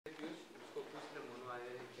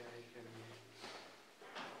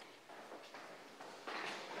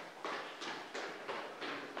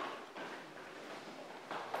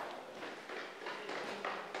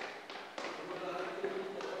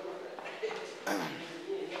Good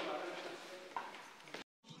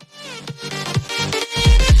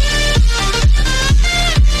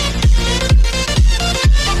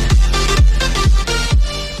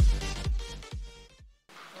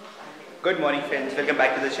morning friends, welcome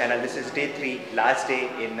back to the channel. This is day 3, last day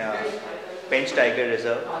in Pench Tiger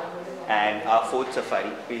Reserve and our 4th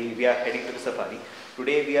safari. We are heading to the safari.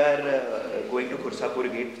 Today we are going to Khursapur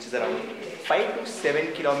Gate, which is around 5 to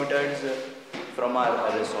 7 kilometers from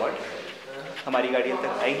our resort. हमारी गाड़ी अब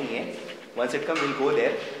तक आई नहीं है. Once it comes, we'll go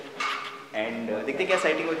there and देखते क्या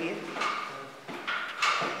sighting होती है.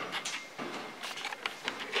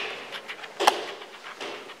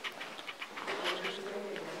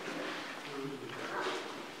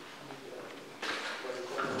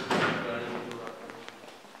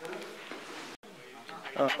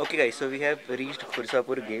 Okay guys, so we have reached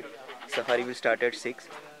Khursapur Gate. Safari will start at 6.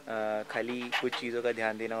 खाली कुछ चीज़ों का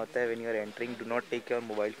ध्यान देना होता है. When you are entering, do not take your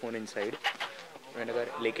mobile phone inside. अगर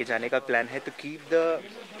लेके जाने का प्लान है तो keep the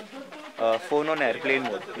phone on airplane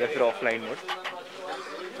mode या फिर offline mode.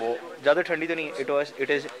 वो ज़्यादा ठंडी तो नहीं. It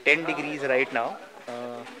is 10 degrees right now.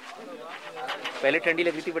 पहले ठंडी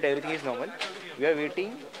लग रही थी but everything is normal. We are waiting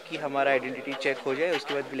कि हमारा identity check हो जाए,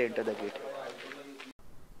 उसके बाद we'll enter the gate.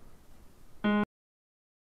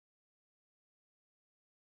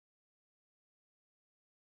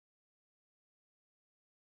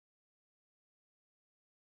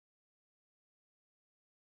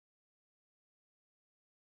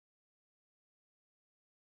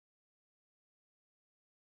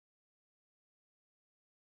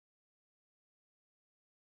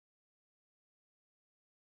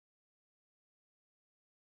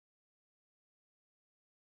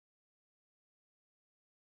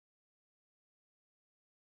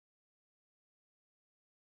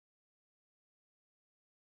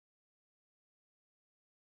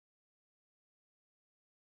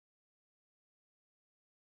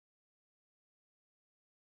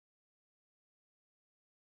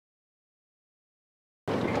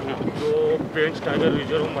 जो पेंच टाइगर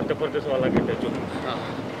रिजर्व मध्य प्रदेश वाला गेट है,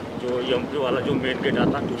 जो एमपी वाला जो मेन गेट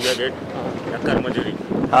आता है, टूरिया गेट या कर्मजरी,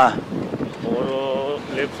 और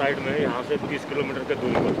लेफ्ट साइड में यहाँ से 30 किलोमीटर के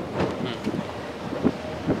दूरी पर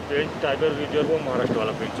पेंच टाइगर रिजर्व महाराष्ट्र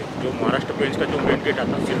वाला पेंच है. जो महाराष्ट्र पेंच का जो मेन गेट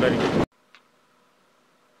आता है सिल्लारी गेट.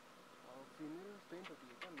 फीमेल पेंट होती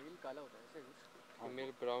है क्या? मेल काला होता है ऐसे कुछ? फीमेल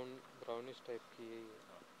ब्राउनिश टाइप की है ये.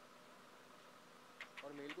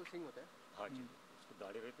 और मेल को सिंग होता है? हाँ जी, उसको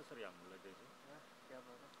दाढ़ी रहती है सर, यहाँ मुल्ला जैसे. क्या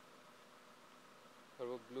बात है. और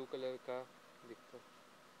वो ब्लू कलर का दिखता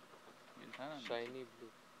है, shiny blue.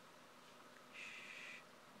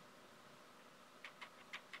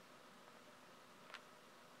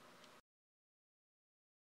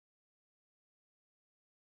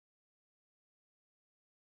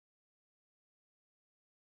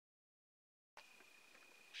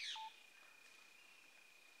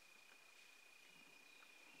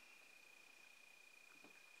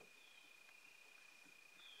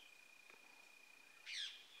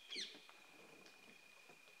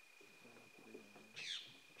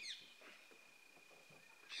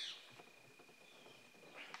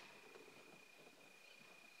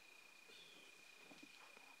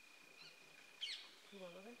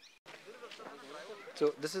 So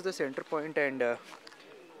this is the center point and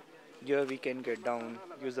here we can get down,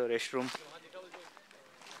 use the restroom,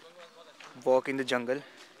 walk in the jungle.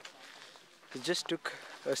 We just took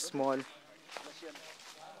a small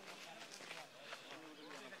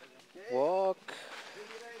walk.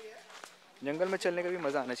 जंगल में चलने का भी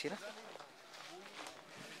मज़ा आना चाहिए ना.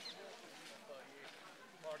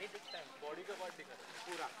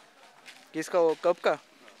 किसका वो कब का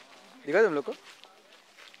दिखा तुम लोग को?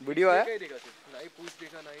 वीडियो आया? नहीं पूछ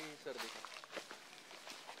देखा, नहीं सर देखा.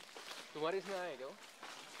 तुम्हारे इसमें आया क्या वो?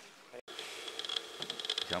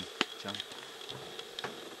 जंप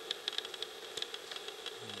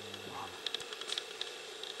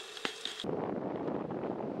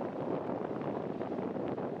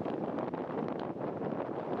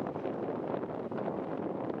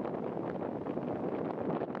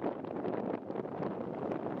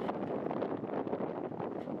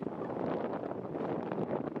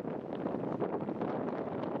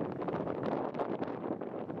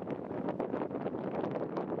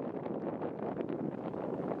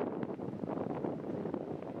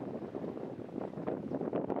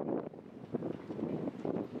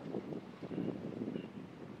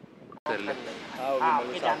कर ले.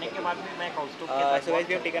 आपके जाने के बाद भी मैं कौस्तुभ के पास. So guys,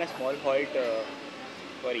 we have taken a small halt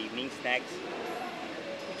for evening snacks.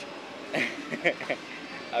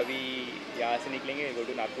 अभी यहाँ से निकलेंगे, go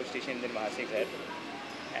to Nagpur station, then वहाँ से घर.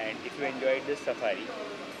 And if you enjoyed this safari,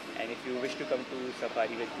 and if you wish to come to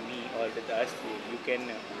safari with me or with us, you can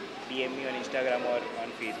DM me on Instagram or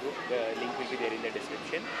on Facebook. The link will be there in the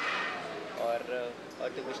description. और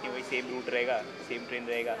तो कुछ नहीं, वही same root रहेगा, same train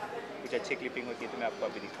रहेगा, कुछ अच्छी clipping होती है तो मैं आपको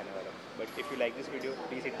अभी दिखाने वाला हूँ. But if you like this video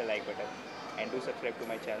please hit the like button and do subscribe to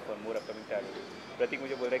my channel for more upcoming travel. प्रतीक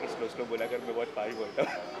मुझे बोल रहा है कि स्लो स्लो बोला कर, मैं बहुत फास्ट बोलता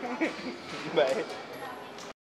हूँ. बाय.